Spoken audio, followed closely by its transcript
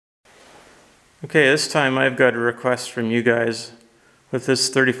Okay, this time I've got a request from you guys. With this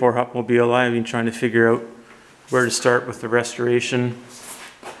 34 Hupmobile, I've been trying to figure out where to start with the restoration.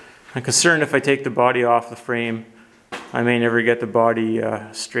 I'm concerned if I take the body off the frame, I may never get the body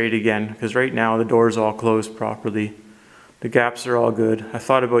straight again, because right now the door's all closed properly. The gaps are all good. I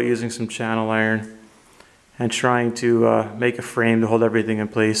thought about using some channel iron and trying to make a frame to hold everything in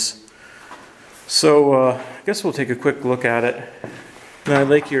place. So I guess we'll take a quick look at it. And I'd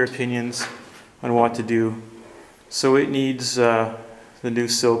like your opinions on what to do. So it needs the new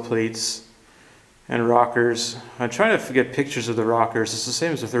sill plates and rockers. I'm trying to get pictures of the rockers. It's the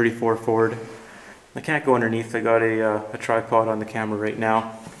same as the 34 Ford. I can't go underneath. I got a tripod on the camera right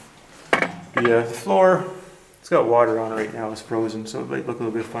now. The floor, it's got water on it right now. It's frozen, so it might look a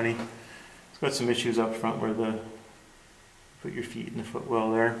little bit funny. It's got some issues up front where the put your feet in the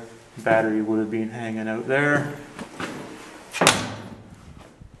footwell there. The battery would have been hanging out there.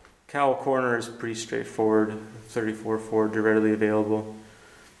 Cowl corner is pretty straightforward. 34 Ford, they're readily available.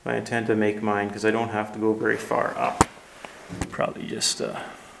 I intend to make mine because I don't have to go very far up. Probably just a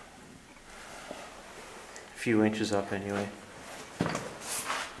few inches up anyway.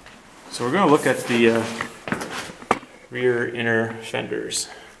 So we're going to look at the rear inner fenders.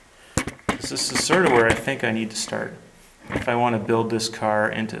 This is sort of where I think I need to start if I want to build this car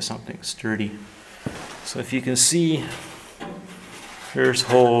into something sturdy. So if you can see, there's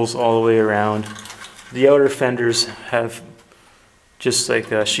holes all the way around. The outer fenders have just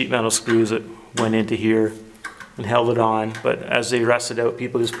like sheet metal screws that went into here and held it on, but as they rusted out,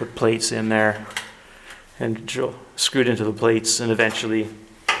 people just put plates in there and screwed into the plates, and eventually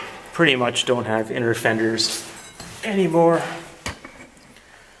pretty much don't have inner fenders anymore.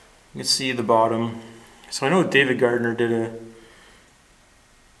 You can see the bottom. So I know David Gardner did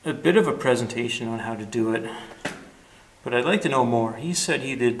a bit of a presentation on how to do it, but I'd like to know more. He said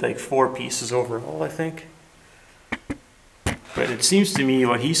he did like 4 pieces overall, I think. But it seems to me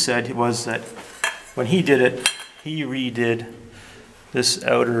what he said was that when he did it, he redid this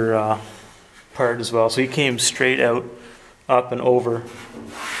outer part as well. So he came straight out, up and over,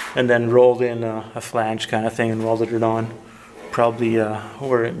 and then rolled in a flange kind of thing and welded it on, probably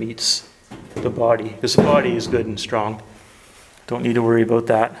where it meets the body, because the body is good and strong. Don't need to worry about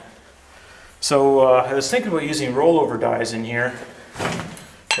that. So I was thinking about using rollover dies in here,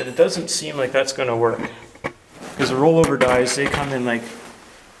 but it doesn't seem like that's going to work. Because the rollover dies, they come in like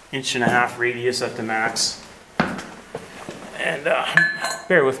 1.5 inch radius at the max. And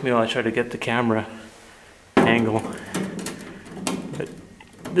bear with me while I try to get the camera angle. But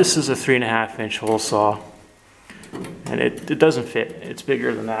this is a 3.5 inch hole saw, and it doesn't fit. It's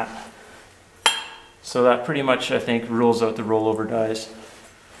bigger than that. So that pretty much, I think, rules out the rollover dies.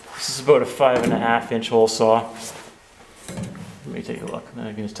 This is about a 5.5 inch hole saw. Let me take a look, and then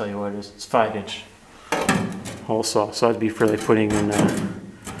I can just tell you what it is. It's 5 inch hole saw. So I'd be for like putting in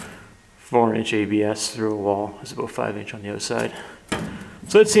 4 inch ABS through a wall. It's about 5 inch on the outside.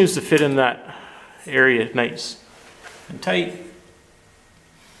 So it seems to fit in that area nice and tight.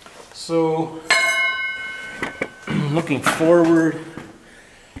 So looking forward,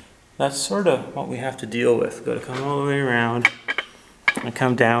 that's sort of what we have to deal with. Got to come all the way around and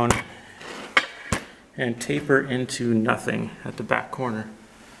come down and taper into nothing at the back corner.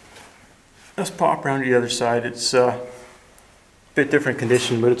 Let's pop around to the other side. It's a bit different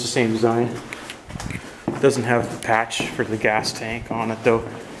condition, but it's the same design. It doesn't have the patch for the gas tank on it though.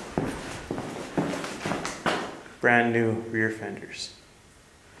 Brand new rear fenders.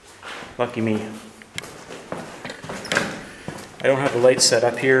 Lucky me. I don't have the lights set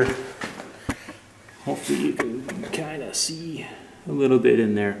up here. Hopefully you can kind of see a little bit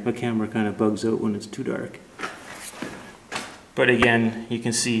in there. My camera kind of bugs out when it's too dark. But again, you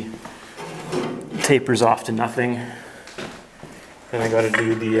can see it tapers off to nothing. Then I got to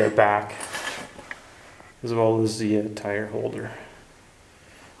do the back as well as the tire holder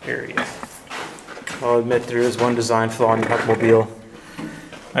area. I'll admit there is one design flaw in the Hupmobile.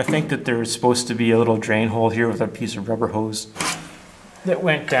 I think that there's supposed to be a little drain hole here with a piece of rubber hose that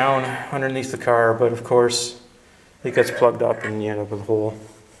went down underneath the car, but of course it gets plugged up and you end up with a hole.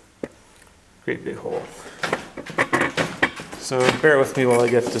 Great big hole. So bear with me while I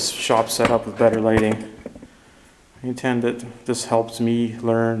get this shop set up with better lighting. I intend that this helps me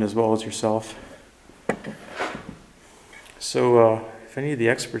learn as well as yourself. So if any of the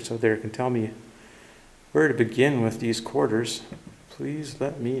experts out there can tell me where to begin with these quarters, please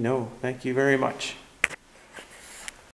let me know. Thank you very much.